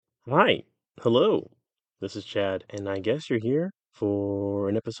Hi, hello. This is Chad, and I guess you're here for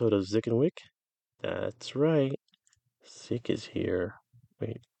an episode of Zick and Wick. That's right. Zick is here.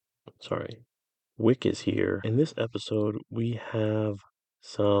 Wait, sorry. Wick is here. In this episode, we have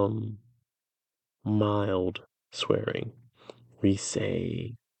some mild swearing. We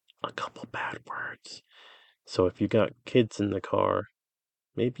say a couple bad words. So if you got kids in the car,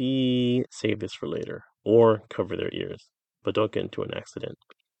 maybe save this for later or cover their ears, but don't get into an accident.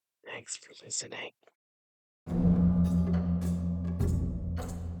 Thanks for listening.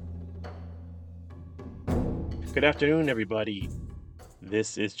 Good afternoon, everybody.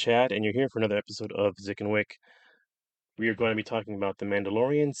 This is Chad, and you're here for another episode of Zick and Wick. We are going to be talking about The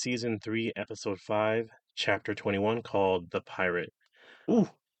Mandalorian, Season 3, Episode 5, Chapter 21, called The Pirate. Ooh,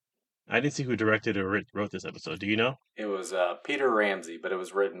 I didn't see who directed or wrote this episode. Do you know? It was Peter Ramsey, but it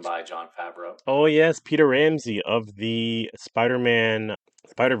was written by Jon Favreau. Oh, yes, Peter Ramsey of the Spider-Man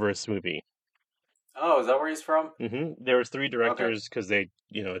Spider-Verse movie. Oh, is that where he's from? There was three Okay, directors because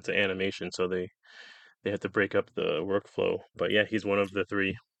it's an animation, so they had to break up the workflow. But yeah, he's one of the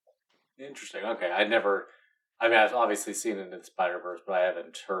three. interesting. Okay, I've obviously seen it in the Spider-Verse, but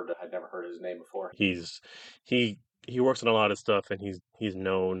I'd never heard his name before. He's he he works on a lot of stuff, and he's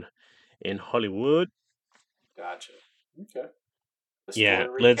known in Hollywood. Gotcha. Okay. The Yeah,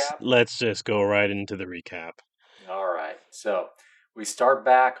 story let's recap? let's just go right into the recap. All right. So we start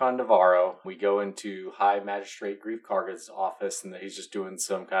back on Navarro. We go into High Magistrate Grief Karga's office, and he's just doing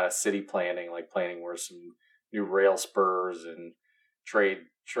some kind of city planning, like planning where some new rail spurs and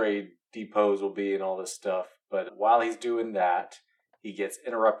trade depots will be and all this stuff. But while he's doing that, he gets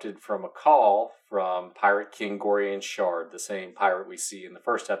interrupted from a call from Pirate King Gorian Shard, the same pirate we see in the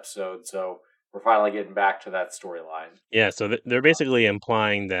first episode. So we're finally getting back to that storyline. Yeah, so they're basically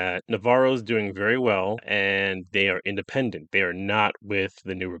implying that Navarro's doing very well and they are independent. They are not with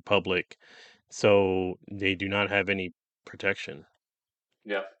the New Republic, so they do not have any protection.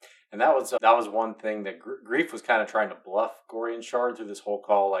 Yeah, and that was one thing that Grief was kind of trying to bluff Gorian Shard through this whole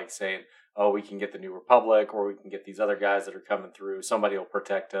call, like saying, "Oh, we can get the New Republic, or we can get these other guys that are coming through. Somebody will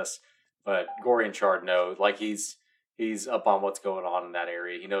protect us." But Gorian Shard knows, like he's up on what's going on in that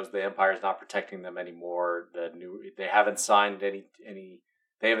area. He knows the Empire's not protecting them anymore. They haven't signed any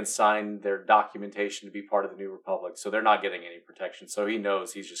they haven't signed their documentation to be part of the New Republic, so they're not getting any protection. So he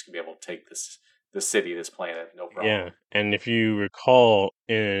knows he's just gonna be able to take this city, this planet, no Yeah, problem. and if you recall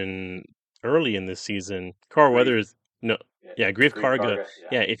in early in this season, Carl Grief. Weathers, no, Yeah, yeah, Grief Grief Karga, Karga. Yeah,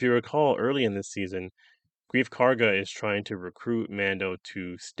 yeah, if you recall early in this season, Grief Karga is trying to recruit Mando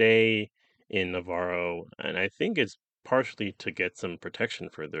to stay in Navarro, and I think it's partially to get some protection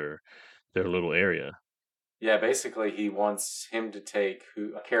for their little area. yeah. Basically, he wants him to take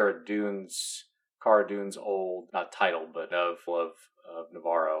Cara Dune's old, not title, but of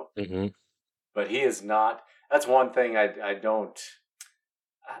Navarro. hmm But he is not. That's one thing I don't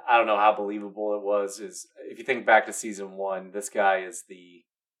know how believable it was. Is if you think back to season one, this guy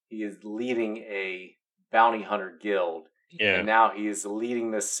he is leading a bounty hunter guild, Yeah, and now he is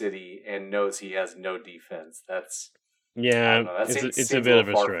leading this city and knows he has no defense. I yeah, don't know. That it's a seems a bit little of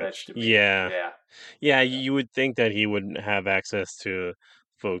a far stretch. fetched to me. Yeah, Yeah, yeah, yeah, you would think that he would have access to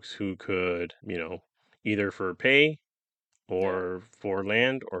folks who could, either for pay yeah. or for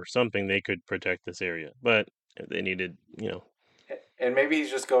land or something, they could protect this area. But they needed, And maybe he's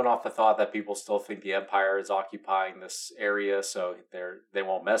just going off the thought that people still think the Empire is occupying this area, so they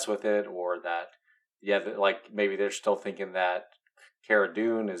won't mess with it, or that like maybe they're still thinking that Cara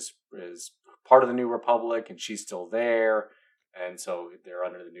Dune is part of the New Republic and she's still there, and so they're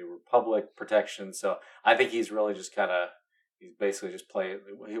under the New Republic protection. So I think he's basically just playing.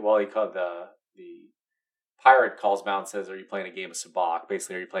 Well, he called the pirate calls him out and says, "Are you playing a game of sabacc?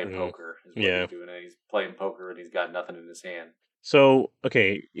 Basically, are you playing mhm, poker?" Is what yeah. he's doing, and he's playing poker and he's got nothing in his hand. So,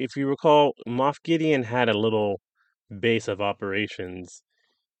 okay, if you recall, Moff Gideon had a little base of operations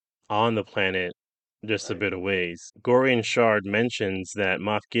on the planet just a Right. bit of ways. Gorian Shard mentions that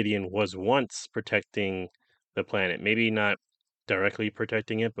Moff Gideon was once protecting the planet. Maybe not directly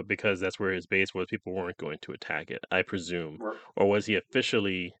protecting it, but because that's where his base was, people weren't going to attack it, I presume. Or was he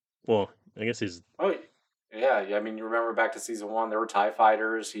officially, well, I guess he's, Oh, yeah. Yeah. I mean, you remember back to season one, there were TIE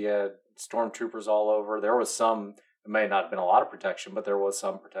fighters. He had stormtroopers all over. There was some, it may not have been a lot of protection, but there was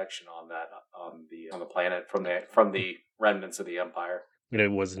some protection on the planet from the remnants of the Empire. it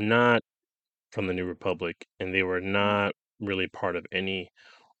was not from the New Republic, and they were Mm. not really part of any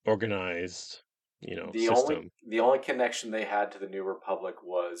organized, The only system. the only connection they had to the New Republic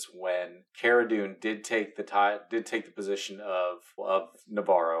was when Cara Dune did take the position of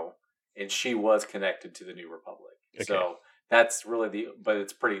Navarro, and she was connected to the New Republic. Okay. So That's really but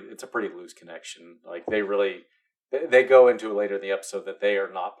it's a pretty loose connection. Like they go into it later in the episode that they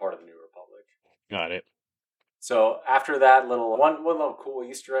are not part of the New Republic. Got it. So after that one little cool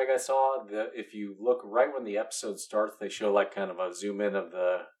Easter egg I saw, if you look right when the episode starts, they show like kind of a zoom in of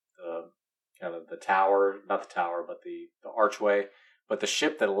the kind of the tower, not the tower, but the archway. But the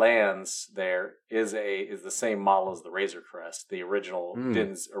ship that lands there is the same model as the Razor Crest, the original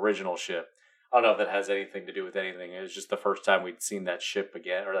Din's original ship. I don't know if that has anything to do with anything. It was just the first time we'd seen that ship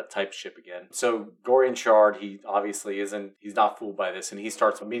again, or that type of ship again. So Gorian Shard, he obviously he's not fooled by this, and he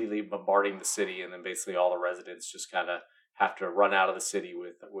starts immediately bombarding the city, and then basically all the residents just kind of have to run out of the city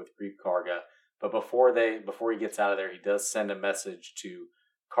with Greef Karga. But before he gets out of there, he does send a message to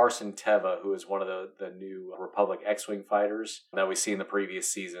Carson Teva, who is one of the new Republic X-Wing fighters that we see in the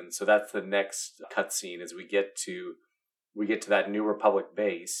previous season. So that's the next cutscene as we get to that New Republic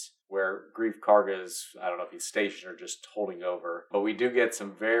base where Greef Karga is, I don't know if he's stationed or just holding over. But we do get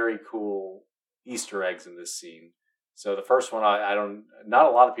some very cool Easter eggs in this scene. So the first one, not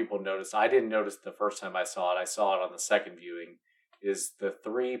a lot of people noticed. I didn't notice the first time I saw it. I saw it on the second viewing. Is the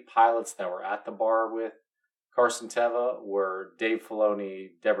 3 pilots that were at the bar with Carson Teva were Dave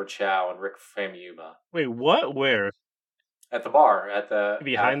Filoni, Deborah Chow, and Rick Famuyiwa. Wait, what? Where? At the bar,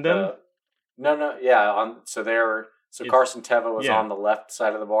 Behind them? No, yeah. Carson Teva was on the left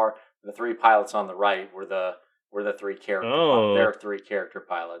side of the bar. The 3 pilots on the right were the 3 character. Oh, their 3 character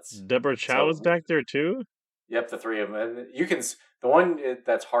pilots. Deborah Chow is back there too. Yep, the 3 of them. And the one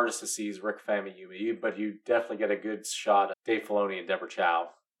that's hardest to see is Rick Famuyiwa, but you definitely get a good shot of Dave Filoni and Deborah Chow.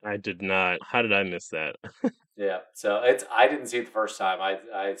 I did not. How did I miss that? Yeah, so I didn't see it the first time.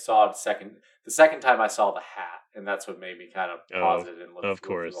 I saw it the second time I saw the hat, and that's what made me kind of pause it and look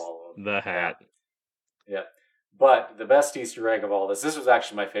through all of them. The hat. Yeah. But the best Easter egg of all this was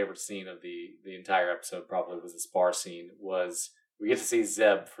actually my favorite scene of the entire episode, probably was the spar scene, was we get to see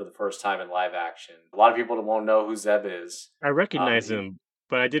Zeb for the first time in live action. A lot of people won't know who Zeb is. I recognize him,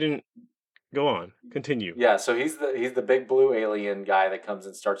 but I didn't. Go on. Continue. Yeah, so he's the big blue alien guy that comes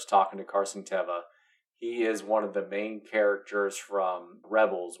and starts talking to Carson Teva. He is one of the main characters from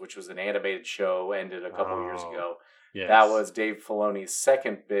Rebels, which was an animated show, ended a couple of years ago. Yes. That was Dave Filoni's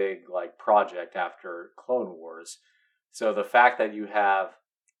second big project after Clone Wars. So the fact that you have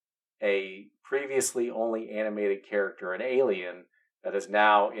a previously only animated character, an alien, that is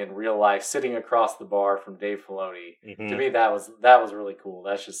now in real life sitting across the bar from Dave Filoni, to me that was really cool.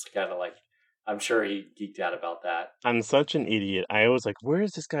 That's just kind of I'm sure he geeked out about that. I'm such an idiot. I was like, where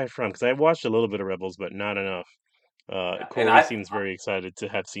is this guy from? Because I watched a little bit of Rebels, but not enough. Corey seems very excited to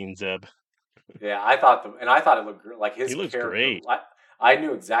have seen Zeb. Yeah, I thought it looked like his character. He looks great. I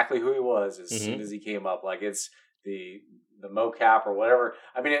knew exactly who he was as soon as he came up. Like it's the mocap or whatever.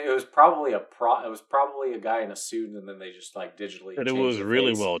 I mean, it was probably a guy in a suit, and then they just digitally. But it was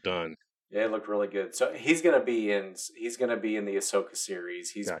really well done. Yeah, it looked really good. So he's gonna be in the Ahsoka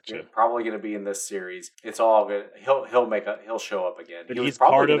series. He's probably gonna be in this series. It's all good. He'll show up again. But he's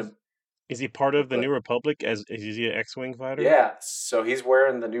part of. Is he part of the New Republic? Is he an X-wing fighter? Yeah. So he's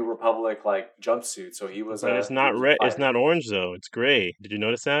wearing the New Republic jumpsuit. So he was. But it's not red. It's not orange though. It's gray. Did you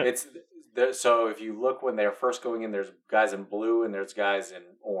notice that? So if you look when they're first going in, there's guys in blue and there's guys in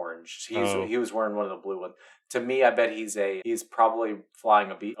orange. He was wearing one of the blue ones. To me, I bet he's probably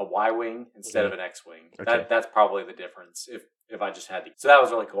flying a Y-wing instead of an X-wing. Okay. That's probably the difference. If I just had to. So that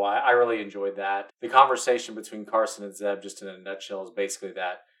was really cool. I really enjoyed that. The conversation between Carson and Zeb, just in a nutshell, is basically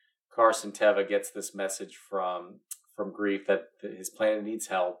that Carson Teva gets this message from Greef that his planet needs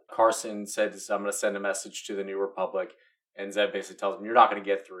help. Carson said, "I'm going to send a message to the New Republic." And Zeb basically tells him, "You're not going to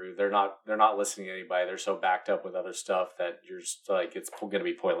get through. They're not listening to anybody. They're so backed up with other stuff that you're just it's going to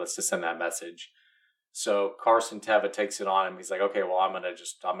be pointless to send that message." So Carson Teva takes it on him. He's like, "Okay, well, I'm going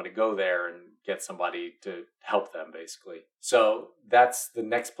to go there and get somebody to help them, basically." So that's the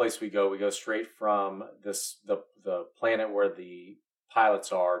next place we go. We go straight from the planet where the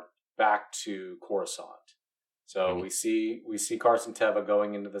pilots are back to Coruscant. So we see Carson Teva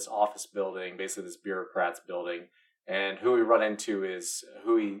going into this office building, basically this bureaucrat's building. And who we run into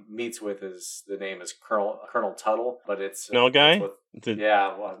who he meets with the name is Colonel Tuttle, but it's no guy.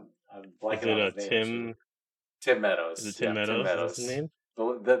 I'm blanking on his name. Tim Meadows. Is it Tim Meadows? Tim Meadows. Is his name?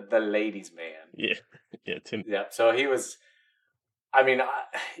 The ladies' man. Yeah, Tim. Yeah, so he was. I mean,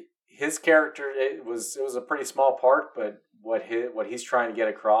 his character it was a pretty small part, but what he's trying to get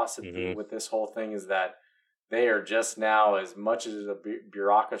across with this whole thing is that they are just now as much as a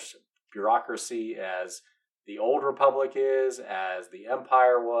bureaucracy as the old Republic is, as the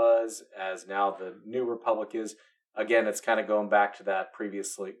Empire was, as now the New Republic is. Again, it's kind of going back to that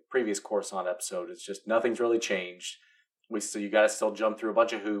previous Coruscant episode. It's just nothing's really changed. you got to still jump through a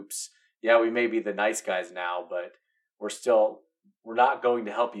bunch of hoops. Yeah, we may be the nice guys now, but we're not going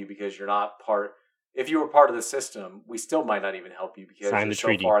to help you because you're not part. If you were part of the system, we still might not even help you because Sign you're the so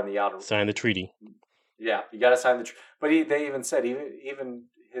treaty. far in the outer. Sign the treaty. Yeah, you got to sign the. But they even said even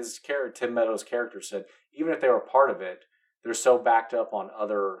his character Tim Meadows' character said even if they were part of it, they're so backed up on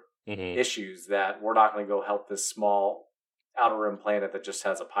other issues that we're not going to go help this small outer rim planet that just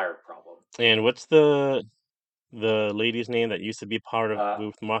has a pirate problem. And what's the lady's name that used to be part of Uh,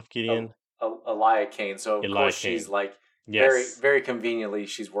 with Moff Gideon? Elia Kane. So of Elia course she's Kane. like very Yes. very conveniently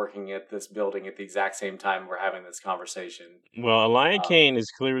she's working at this building at the exact same time we're having this conversation. Well, Elia Um, Kane is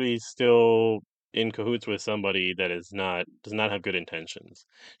clearly still in cahoots with somebody that does not have good intentions.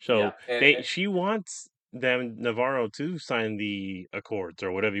 yeah, So she wants Navarro to sign the Accords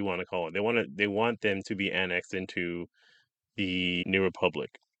or whatever you want to call it. They want them to be annexed into the New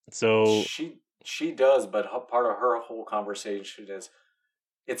Republic. So she does, but part of her whole conversation is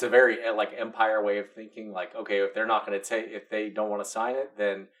it's a very like empire way of thinking. Like, okay, if they're not going to take, if they don't want to sign it,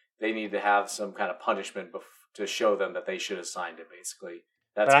 then they need to have some kind of punishment to show them that they should have signed it. Basically,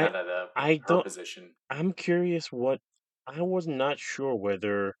 that's but kind of I her don't position. I'm curious what I was not sure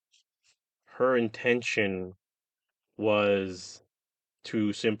whether her intention was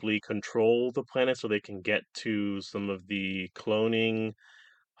to simply control the planet so they can get to some of the cloning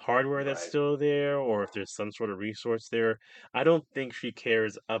hardware that's Right. still there, or if there's some sort of resource there. I don't think she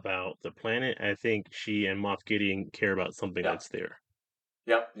cares about the planet. I think she and Moff Gideon care about something Yeah. that's there.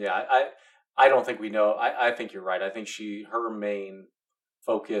 Yep. Yeah. I don't think we know. I think you're right. I think her main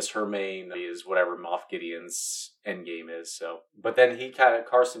focus, her main is whatever Moff Gideon's end game is. So, but then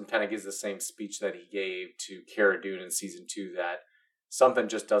Carson kind of gives the same speech that he gave to Cara Dune in season 2 that something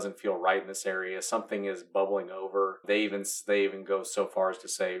just doesn't feel right in this area. Something is bubbling over. They even go so far as to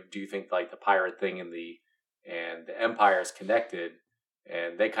say, "Do you think like the pirate thing and the Empire is connected?"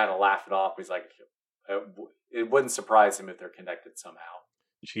 And they kind of laugh it off. He's like, "It wouldn't surprise him if they're connected somehow."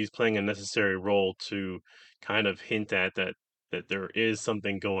 She's playing a necessary role to kind of hint at that there is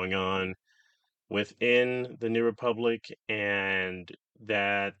something going on within the New Republic and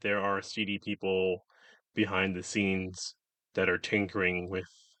that there are seedy people behind the scenes that are tinkering with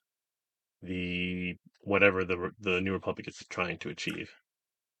the whatever the New Republic is trying to achieve.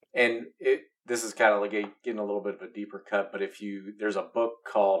 And this is kind of like getting a little bit of a deeper cut, but there's a book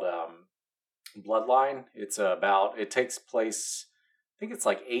called Bloodline. It takes place, I think it's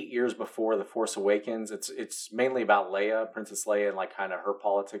like 8 years before The Force Awakens. It's mainly about Leia, Princess Leia, and like kind of her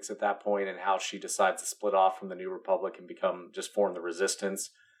politics at that point and how she decides to split off from the New Republic and form the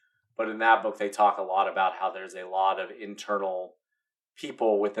Resistance. But in that book, they talk a lot about how there's a lot of internal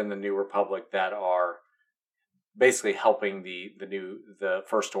people within the New Republic that are basically helping the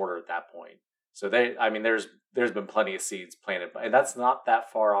First Order at that point. So there's been plenty of seeds planted, and that's not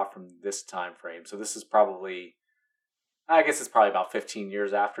that far off from this time frame. So this is probably, I guess it's probably about 15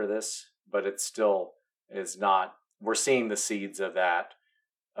 years after this, but it still is not. We're seeing the seeds of that,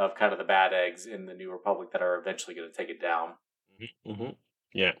 of kind of the bad eggs in the New Republic that are eventually going to take it down. Mm-hmm.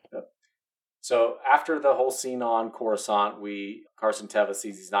 Yeah. So after the whole scene on Coruscant, Carson Teva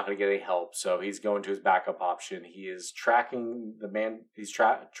sees he's not going to get any help, so he's going to his backup option. He is tracking the man. He's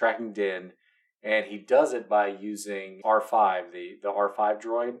tracking Din, and he does it by using R5, the R5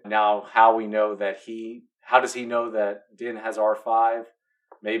 droid. Now, how does he know that Din has R5?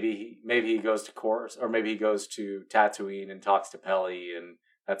 Maybe he goes to Coruscant, or maybe he goes to Tatooine and talks to Peli, and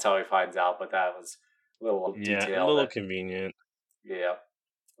that's how he finds out. But that was a little Yeah, a detail little that, convenient. yeah.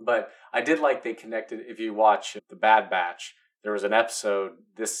 But I did like they connected. If you watch The Bad Batch, there was an episode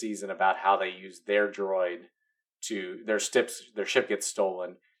this season about how they used their droid to their ship gets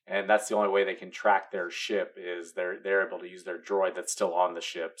stolen, and that's the only way they can track their ship is they're able to use their droid that's still on the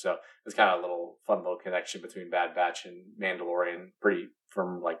ship. So it's kind of a fun little connection between Bad Batch and Mandalorian, pretty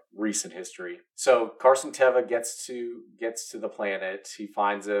from like recent history. So Carson Teva gets to the planet. He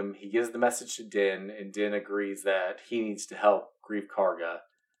finds him. He gives the message to Din, and Din agrees that he needs to help Grief Karga.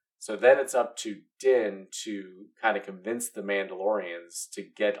 So then it's up to Din to kind of convince the Mandalorians to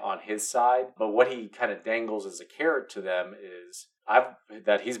get on his side. But what he kind of dangles as a carrot to them is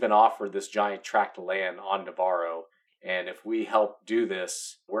that he's been offered this giant tract of land on Navarro. And if we help do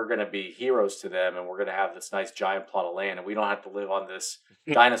this, we're going to be heroes to them and we're going to have this nice giant plot of land. And we don't have to live on this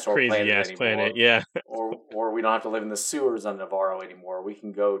dinosaur Crazy planet ass planet. anymore. Yeah. Or we don't have to live in the sewers on Navarro anymore. We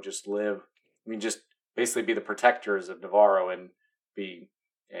can go just live. We can just basically be the protectors of Navarro and be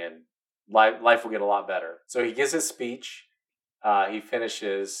and life will get a lot better. So he gives his speech. He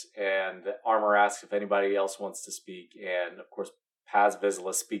finishes, and Armor asks if anybody else wants to speak, and of course Paz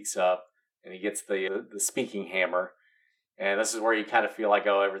Vizsla speaks up, and he gets the speaking hammer, And this is where you kind of feel like,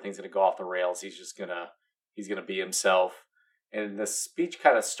 oh, everything's going to go off the rails. He's gonna be himself. And the speech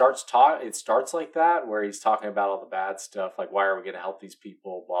kind of it starts like that, where he's talking about all the bad stuff, like why are we going to help these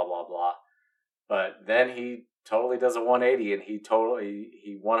people, blah blah blah. But then he totally does a 180, and he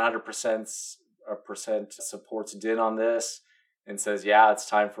 100% supports Din on this, and says, yeah, it's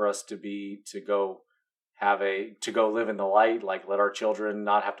time for us to go live in the light, like let our children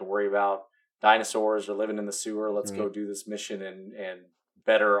not have to worry about dinosaurs or living in the sewer. Let's go do this mission and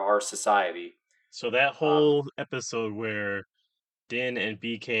better our society. So that whole episode where Din and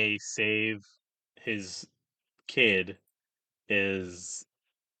BK save his kid is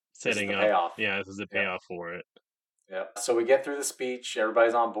This is setting the up. payoff. Yeah, this is the Yep. payoff for it. Yep. So we get through the speech,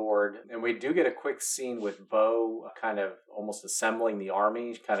 everybody's on board, and we do get a quick scene with Bo kind of almost assembling the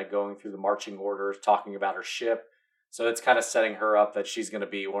army, kind of going through the marching orders, talking about her ship. So it's kind of setting her up that she's going to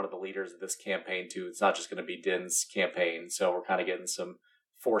be one of the leaders of this campaign too. It's not just going to be Din's campaign. So we're kind of getting some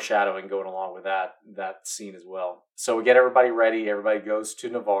foreshadowing going along with that scene as well. So we get everybody ready. Everybody goes to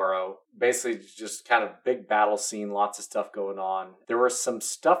Navarro. Basically, just kind of big battle scene. Lots of stuff going on. There was some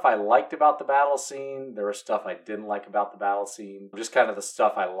stuff I liked about the battle scene. There was stuff I didn't like about the battle scene. Just kind of the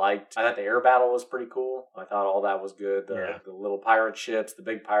stuff I liked. I thought the air battle was pretty cool. I thought all that was good. The little pirate ships, the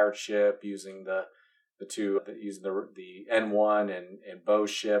big pirate ship using the N1 and Bo's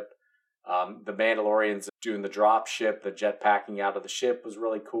ship. The Mandalorians doing the drop ship, the jet packing out of the ship was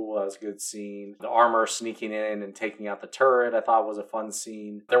really cool. That was a good scene. The armor sneaking in and taking out the turret, I thought was a fun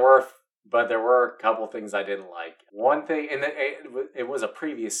scene. There were a couple things I didn't like. One thing, and it was a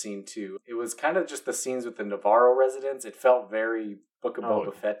previous scene too. It was kind of just the scenes with the Navarro residents. It felt very Book of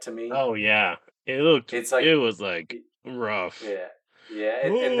Boba Fett to me. Oh yeah, it looked. It's like it was like rough. Yeah, yeah,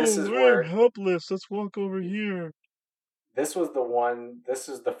 and this is where helpless. Let's walk over here. This was this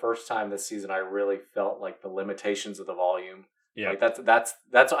is the first time this season I really felt like the limitations of the volume. Yeah. Like that's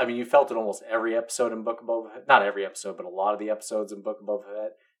I mean, you felt it almost every episode in Book of Boba Fett. Not every episode, but a lot of the episodes in Book of Boba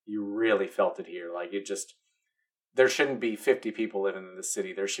Fett. You really felt it here. Like there shouldn't be 50 people living in the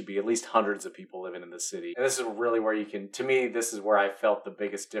city. There should be at least hundreds of people living in the city. And this is really where this is where I felt the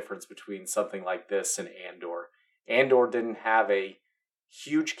biggest difference between something like this and Andor. Andor didn't have a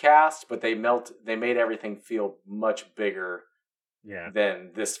huge cast, but they made everything feel much bigger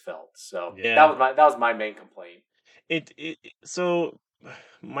than this felt. So that was my main complaint. So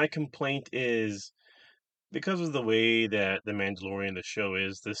my complaint is because of the way that the Mandalorian the show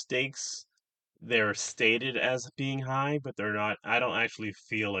is, the stakes they're stated as being high, but they're not. I don't actually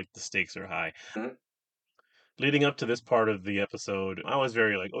feel like the stakes are high. Mm-hmm. Leading up to this part of the episode, I was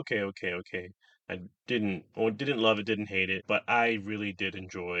very like, okay. I didn't love it, didn't hate it, but I really did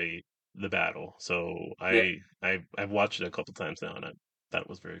enjoy the battle. So I've watched it a couple times now, and that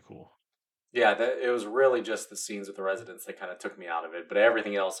was very cool. Yeah, it was really just the scenes with the residents that kind of took me out of it, but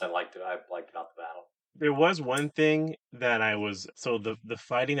everything else I liked about the battle. There was one thing that the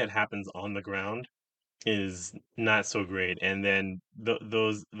fighting that happens on the ground is not so great, and then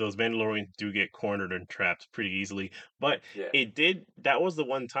those Mandalorians do get cornered and trapped pretty easily. But that was the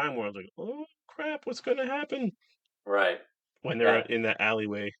one time where I was like, oh crap, what's gonna happen? Right. When they're in that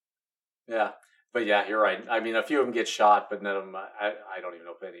alleyway. Yeah. But yeah, you're right. I mean, a few of them get shot, but none of them, I don't even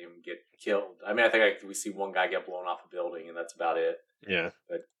know if any of them get killed. I mean, I think we see one guy get blown off a building, and that's about it. Yeah.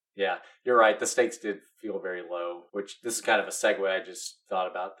 But yeah, you're right. The stakes did feel very low, which this is kind of a segue. I just thought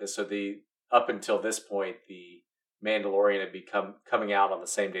about this. So up until this point, the Mandalorian had coming out on the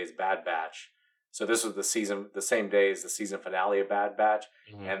same day as Bad Batch. So this was the same day as the season finale of Bad Batch.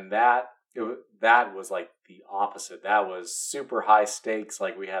 Mm-hmm. And that was like the opposite. That was super high stakes.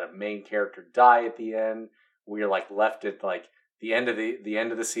 Like we had a main character die at the end. We were like left at like the end of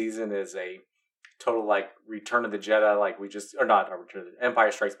the season is a total like Return of the Jedi. Like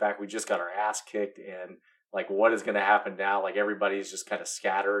Empire Strikes Back. We just got our ass kicked, and like what is going to happen now? Like everybody's just kind of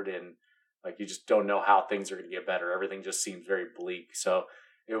scattered, and like you just don't know how things are going to get better. Everything just seems very bleak. So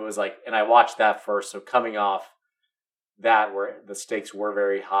it was like, and I watched that first. So coming off that, where the stakes were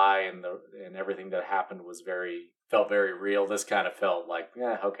very high and everything that happened felt very real. This kind of felt like,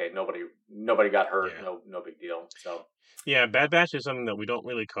 okay, nobody got hurt, no big deal. So yeah, Bad Batch is something that we don't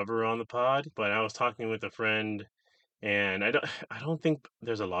really cover on the pod, but I was talking with a friend, and I don't think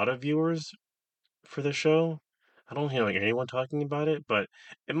there's a lot of viewers for the show. I don't hear like anyone talking about it, but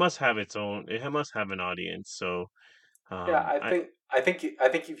it must have its own. It must have an audience. So I think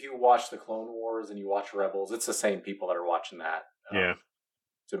if you watch the Clone Wars and you watch Rebels, it's the same people that are watching that.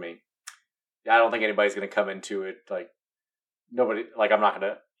 To me, I don't think anybody's going to come into it like nobody. Like I'm not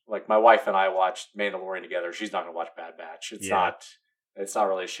going to like my wife and I watched Mandalorian together. She's not going to watch Bad Batch. It's not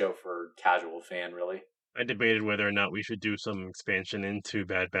really a show for casual fan, really. I debated whether or not we should do some expansion into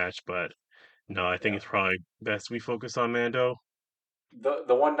Bad Batch, but no, I think Yeah. it's probably best we focus on Mando.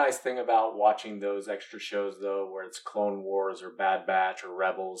 The one nice thing about watching those extra shows though, where it's Clone Wars or Bad Batch or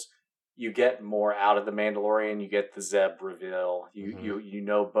Rebels, you get more out of the Mandalorian. You get the Zeb reveal. Hmm. You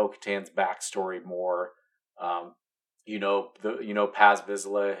know Bo-Katan's backstory more. Um, you know Paz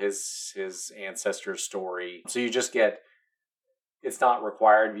Vizsla, his ancestor story. So you just get, it's not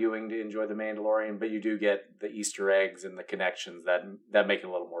required viewing to enjoy the Mandalorian, but you do get the Easter eggs and the connections that make it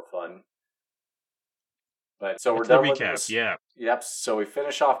a little more fun. But so we're Back to the done with recap. Yeah. yep. So we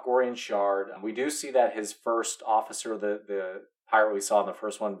finish off Gorian Shard. We do see that his first officer, the pirate we saw in the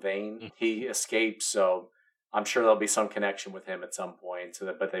first one, Vane, Mm. he escaped. So I'm sure there'll be some connection with him at some point. So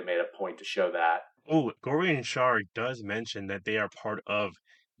that, but they made a point to show that. Oh, Gorian Shard does mention that they are part of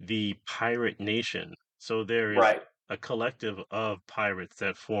the pirate nation. So there is Right. a collective of pirates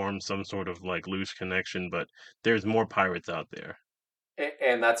that form some sort of like loose connection, but there's more pirates out there.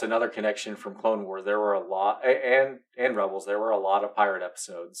 And that's another connection from Clone Wars. There were a lot, and Rebels. There were a lot of pirate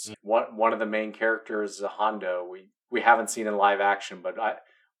episodes. Mm. One of the main characters, Hondo, we haven't seen in live action, but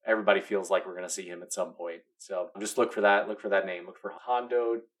everybody feels like we're going to see him at some point. So just look for that. Look for that name. Look for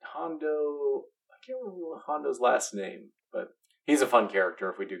Hondo. Hondo. I can't remember Hondo's last name, but he's a fun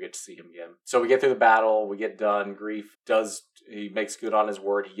character if we do get to see him again. So we get through the battle. We get done. He makes good on his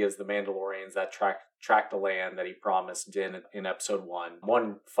word. He gives the Mandalorians that track the land that he promised in episode 1.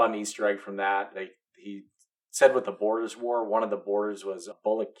 One fun Easter egg from that, he said with the borders war, one of the borders was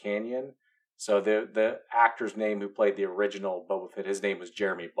Bullock Canyon. So the actor's name who played the original Boba Fett, his name was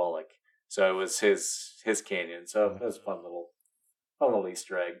Jeremy Bullock. So it was his canyon. So it was a fun little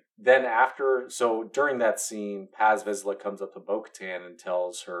Easter egg. Then during that scene, Paz Vizsla comes up to Bo-Katan and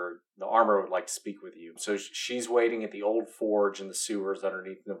tells her the armor would like to speak with you. So she's waiting at the old forge in the sewers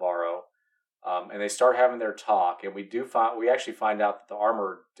underneath Navarro. And they start having their talk, and we actually find out that the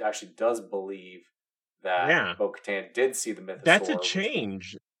armor actually does believe that Yeah, Bo-Katan did see the that's a mythosaur, which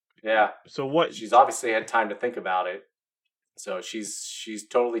change. yeah, So what? she's obviously had time to think about it, so she's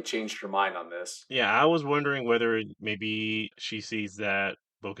totally changed her mind on this. Yeah, I was wondering whether maybe she sees that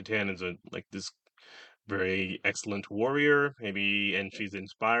Bo-Katan is like this very excellent warrior, maybe, and she's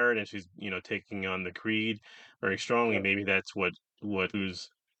inspired and she's, taking on the creed very strongly. Yep, Maybe that's what who's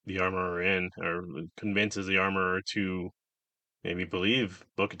the armorer in, or convinces the armorer to maybe believe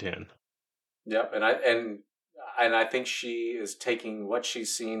Bo-Katan. yep, and I think she is taking what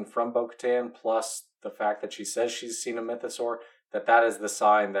she's seen from Bo-Katan plus the fact that she says she's seen a mythosaur. That is the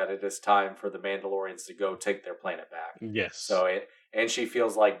sign that it is time for the Mandalorians to go take their planet back. Yes. So and she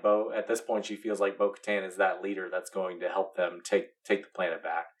feels like at this point she feels like Bo-Katan is that leader that's going to help them take the planet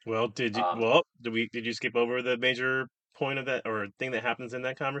back. Well, Um, did you skip over the major point of that or thing that happens in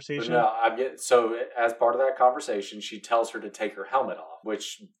that but conversation? no, so as part of that conversation, she tells her to take her helmet off,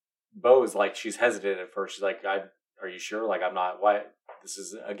 which Bo is like, she's hesitant at first. She's like, are you sure? Like, I'm not. Why? This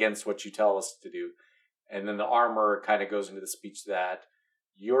is against what you tell us to do. And then the armor kind of goes into the speech that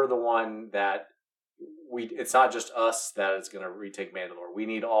you're the one that it's not just us that is going to retake Mandalore. We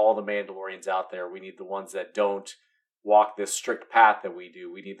need all the Mandalorians out there. We need the ones that don't walk this strict path that we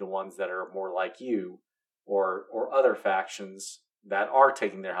do. We need the ones that are more like you or other factions that are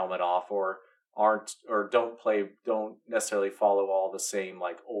taking their helmet off or aren't or don't necessarily follow all the same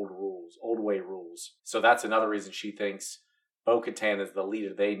like old way rules. So that's another reason she thinks Bo-Katan is the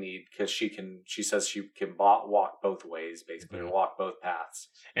leader they need because she says she can walk both ways basically or Mhm. walk both paths.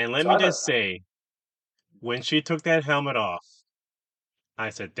 And let So me I thought just say, when she took that helmet off,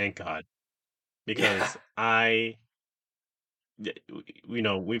 I said, "Thank God," yeah, because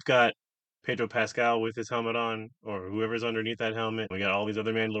we've got Pedro Pascal with his helmet on, or whoever's underneath that helmet. We got all these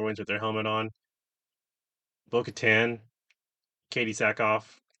other Mandalorians with their helmet on. Bo-Katan, Katie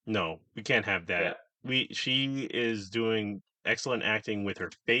Sackhoff. No, we can't have yeah, that. She is doing excellent acting with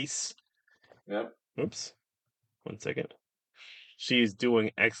her face. yep. Oops, 1 second. She's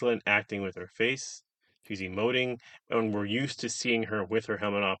doing excellent acting with her face. She's emoting, and we're used to seeing her with her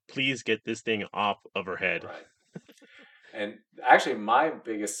helmet off. Please get this thing off of her head. Right. And actually, my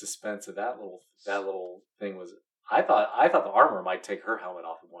biggest suspense of that little thing was I thought the armor might take her helmet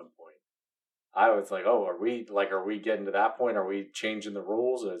off at one point. I was like, oh, are we getting to that point? Are we changing the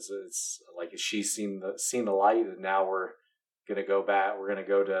rules? Is she seen the light, and now we're gonna go back? We're gonna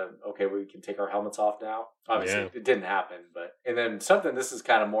go to okay, we can take our helmets off now. Obviously, Yeah. it didn't happen, but and then something. This is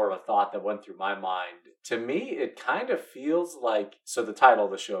kind of more of a thought that went through my mind. To me, it kind of feels like so. The title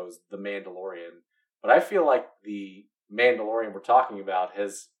of the show is The Mandalorian, but I feel like the Mandalorian we're talking about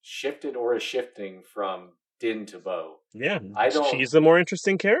has shifted or is shifting from Din to Bo. Yeah, I don't she's the more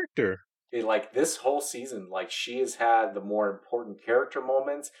interesting character. like this whole season, like she has had the more important character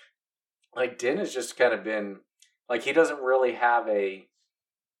moments. Like Din has just kind of been like he doesn't really have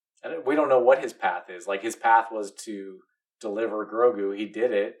we don't know what his path is. Like his path was to deliver Grogu. He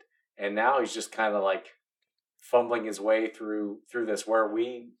did it, and now he's just kind of like fumbling his way through this where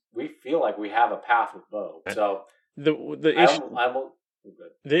we feel like we have a path with Bo. So The issue I'm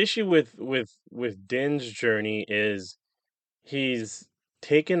good. the issue with Din's journey is he's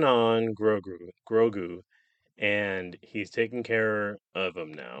taken on Grogu, and he's taking care of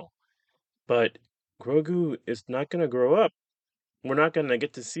him now. But Grogu is not going to grow up. We're not going to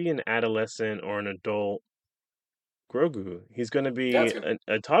get to see an adolescent or an adult Grogu. He's going to Yeah, be a it's gonna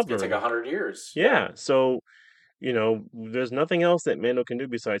take toddler. 100 years. Yeah, so there's nothing else that Mando can do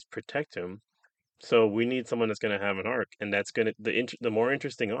besides protect him. So we need someone that's going to have an arc, and that's going to the more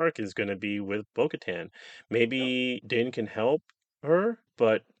interesting arc is going to be with Bo-Katan. Yep. Maybe Din can help her,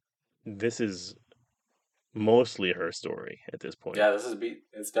 but this is mostly her story at this point. Yeah,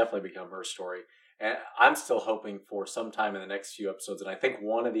 it's definitely become her story. And I'm still hoping for sometime in the next few episodes, and I think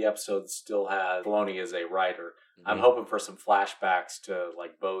one of the episodes still has Filoni as a writer. I'm Hmm. hoping for some flashbacks to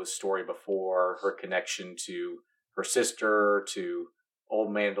like Bo's story before, her connection to her sister, to old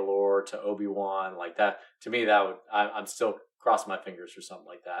Mandalore, to Obi-Wan, like that. To me, that would I'm still crossing my fingers for something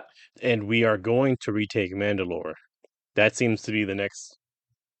like that. And we are going to retake Mandalore. That seems to be the next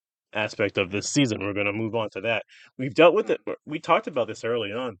aspect of this season. We're going to move on to that. We've dealt with Hmm. it. We talked about this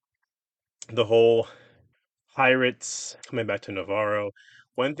early on. The whole pirates coming back to Navarro.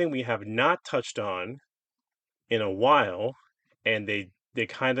 One thing we have not touched on in a while, and they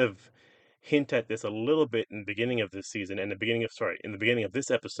kind of hint at this a little bit in the beginning of this season and in the beginning of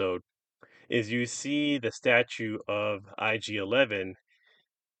this episode, is you see the statue of IG-11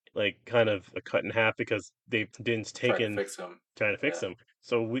 like kind of cut in half because they've Din's Trying to taken fix him. trying to fix Yeah. them.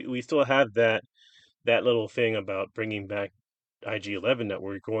 So we still have that little thing about bringing back IG-11 that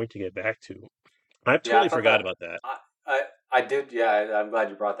we're going to get back to. I Yeah, I totally thought forgot that about that. I did. Yeah, I'm glad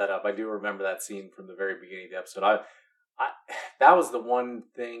you brought that up. I do remember that scene from the very beginning of the episode. I that was the one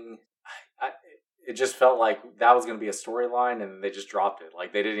thing. I it just felt like that was going to be a storyline, and they just dropped it.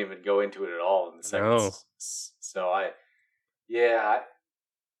 Like they didn't even go into it at all in the second. No. So yeah,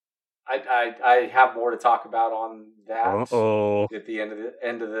 I have more to talk about on that Uh-oh. at the end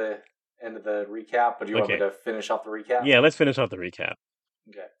of the recap. But do you want me Okay. to finish off the recap? Yeah, let's finish off the recap.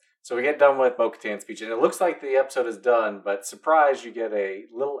 Okay. So we get done with Bo-Katan's speech, and it looks like the episode is done. But surprise, you get a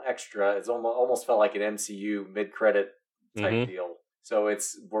little extra. It's almost felt like an MCU mid-credit type Mm-hmm. deal. So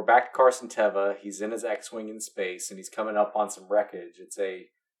we're back to Carson Teva. He's in his X-wing in space, and he's coming up on some wreckage. It's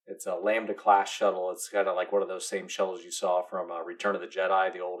a Lambda class shuttle. It's kind of like one of those same shuttles you saw from Return of the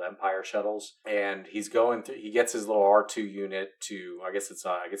Jedi, the old Empire shuttles. And he's going through. He gets his little R2 unit to. I guess it's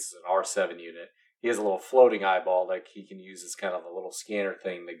an R7 unit. He has a little floating eyeball that he can use as kind of a little scanner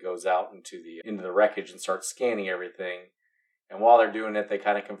thing that goes out into the wreckage and starts scanning everything. And while they're doing it, they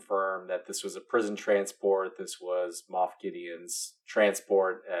kind of confirm that this was a prison transport. This was Moff Gideon's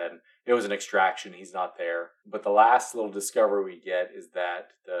transport, and it was an extraction. He's not there. But the last little discovery we get is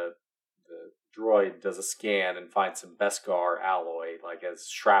that the droid does a scan and finds some Beskar alloy, like as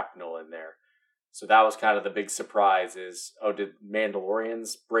shrapnel in there. So that was kind of the big surprise is, oh, did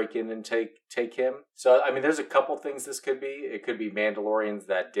Mandalorians break in and take him? So, I mean, there's a couple things this could be. It could be Mandalorians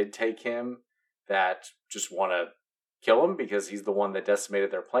that did take him that just want to kill him because he's the one that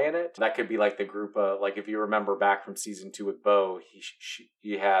decimated their planet. That could be like the group of, like if you remember back from season 2 with Bo,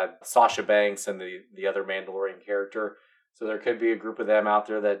 he had Sasha Banks and the other Mandalorian character. So there could be a group of them out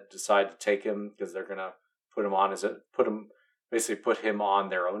there that decide to take him because they're going to basically put him on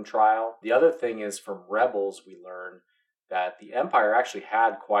their own trial. The other thing is from Rebels, we learned that the Empire actually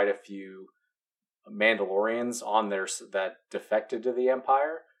had quite a few Mandalorians on there that defected to the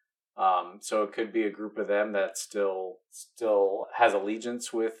Empire. So it could be a group of them that still has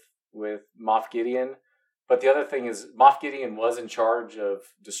allegiance with Moff Gideon. But the other thing is Moff Gideon was in charge of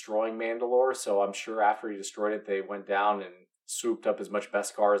destroying Mandalore, so I'm sure after he destroyed it, they went down and swooped up as much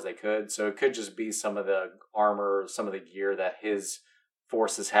Beskar as they could. So it could just be some of the armor, some of the gear that his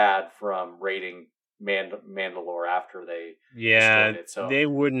forces had from raiding Mandalore after they Yeah, destroyed it. So they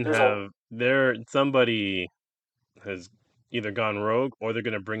wouldn't there's a have somebody has either gone rogue or they're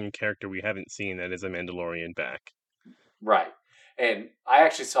going to bring a character we haven't seen that is a Mandalorian back. right. And I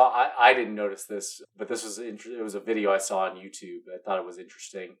actually I didn't notice this, but it was a video I saw on YouTube. I thought it was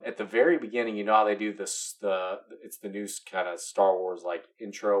interesting. At the very beginning, you know how they do this, it's the new kind of Star Wars like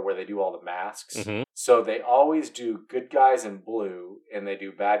intro where they do all the masks. Mm-hmm. So they always do good guys in blue and they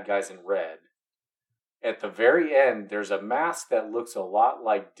do bad guys in red. at the very end, there's a mask that looks a lot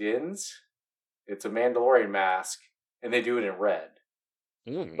like Din's. It's a Mandalorian mask, and they do it in red.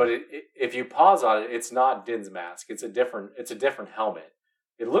 But if you pause on it, it's not Din's mask. It's a different helmet.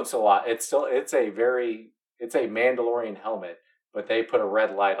 It looks a lot. It's a Mandalorian helmet, but they put a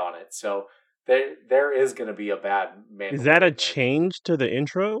red light on it. So there is going to be a bad Mandalorian. Is that a change to the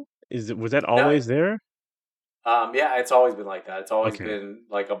intro? Was that always there? Yeah, it's always been like that. It's always been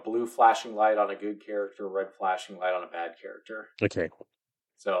like a blue flashing light on a good character, red flashing light on a bad character. Okay.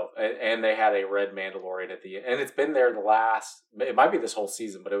 So, and they had a red Mandalorian at the end. And it's been there it might be this whole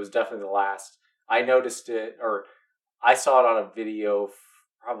season, but it was definitely the last. I noticed it, or I saw it on a video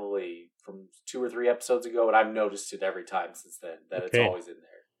probably from 2 or 3 episodes ago, and I've noticed it every time since then, that it's always in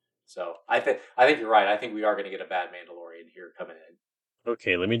there. So, I think you're right. I think we are going to get a bad Mandalorian here coming in.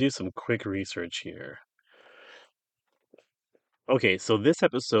 Okay, let me do some quick research here. Okay, so this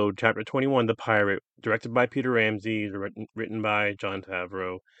episode, Chapter 21, The Pirate, directed by Peter Ramsey, written by Jon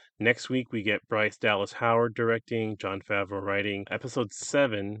Favreau. Next week, we get Bryce Dallas Howard directing, Jon Favreau writing. Episode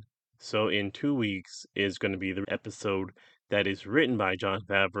 7, so in 2 weeks, is going to be the episode that is written by Jon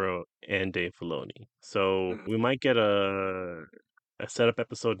Favreau and Dave Filoni. So we might get a setup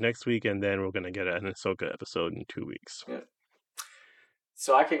episode next week, and then we're going to get an Ahsoka episode in 2 weeks. Yeah.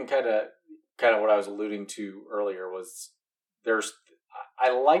 So I can kind of what I was alluding to earlier was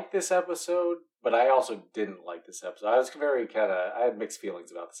I like this episode, but I also didn't like this episode. I was I had mixed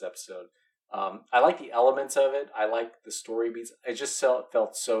feelings about this episode. I like the elements of it. I like the story beats. It just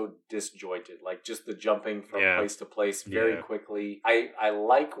felt so disjointed, like just the jumping from place to place very quickly. I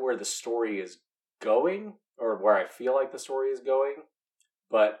like where the story is going, or where I feel like the story is going,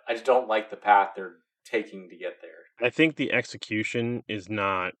 but I just don't like the path they're taking to get there. I think the execution is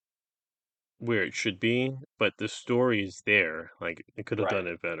not where it should be, but the story is there. Like, it could have done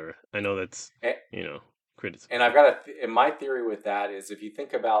it better. I know that's, criticism. And I've got and my theory with that is, if you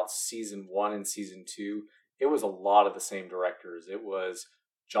think about season 1 and season 2, it was a lot of the same directors. It was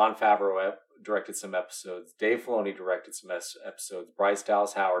Jon Favreau directed some episodes, Dave Filoni directed some episodes, Bryce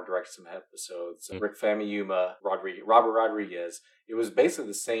Dallas Howard directed some episodes, Rick Famuyiwa, Robert Rodriguez. It was basically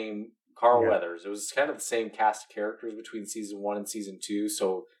the same. Carl Weathers. It was kind of the same cast of characters between season 1 and season 2,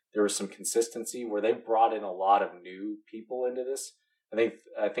 so there was some consistency where they brought in a lot of new people into this.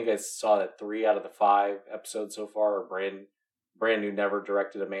 I think I saw that 3 out of the 5 episodes so far are brand new, never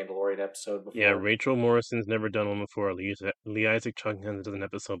directed a Mandalorian episode before. Yeah, Rachel Morrison's never done one before. Lee Isaac Chung hasn't done an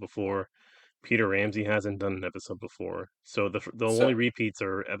episode before. Peter Ramsey hasn't done an episode before. So the only repeats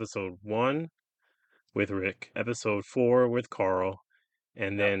are episode 1 with Rick, episode 4 with Carl,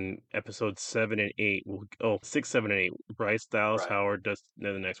 and then episodes 7 and 8 6, 7, and 8. Bryce Dallas Howard does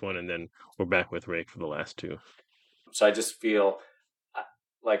the next one, and then we're back with Rick for the last 2. So I just feel,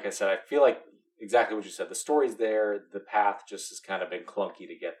 like I said, I feel like exactly what you said. The story's there. The path just has kind of been clunky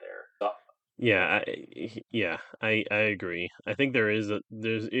to get there. So, I agree. I think there is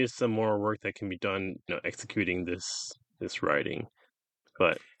some more work that can be done, executing this writing,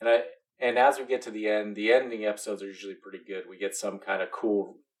 but And as we get to the ending episodes are usually pretty good. We get some kind of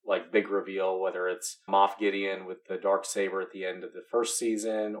cool, like, big reveal, whether it's Moff Gideon with the Darksaber at the end of the first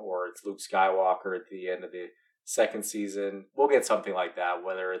season, or it's Luke Skywalker at the end of the second season. We'll get something like that,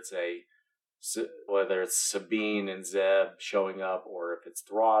 whether it's Sabine and Zeb showing up, or if it's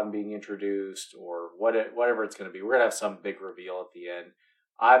Thrawn being introduced, or whatever it's going to be. We're going to have some big reveal at the end.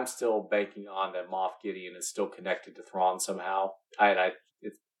 I'm still banking on that Moff Gideon is still connected to Thrawn somehow.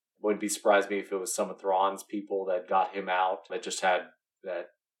 It wouldn't be surprised me if it was some of Thrawn's people that got him out, that just had that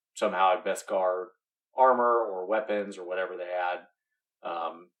somehow had Beskar armor or weapons or whatever they had.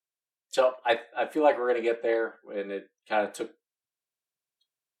 So I feel like we're going to get there, and it kind of took.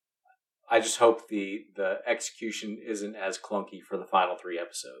 I just hope the execution isn't as clunky for the final 3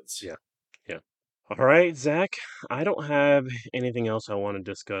 episodes. Yeah. All right, Zach, I don't have anything else I want to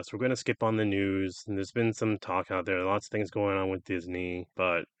discuss. We're going to skip on the news, and there's been some talk out there, lots of things going on with Disney,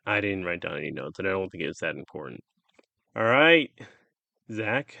 but I didn't write down any notes, and I don't think it's that important. All right,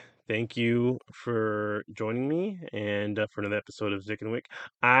 Zach, thank you for joining me, and for another episode of Zick and Wick.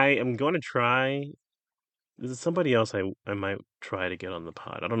 I am going to try. There's somebody else I might try to get on the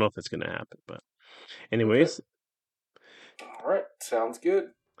pod. I don't know if it's going to happen, but anyways. Okay. All right, sounds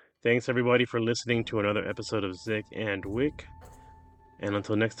good. Thanks, everybody, for listening to another episode of Zick and Wick. And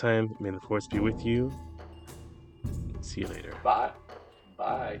until next time, may the Force be with you. See you later. Bye.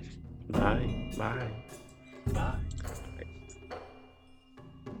 Bye. Bye. Bye. Bye.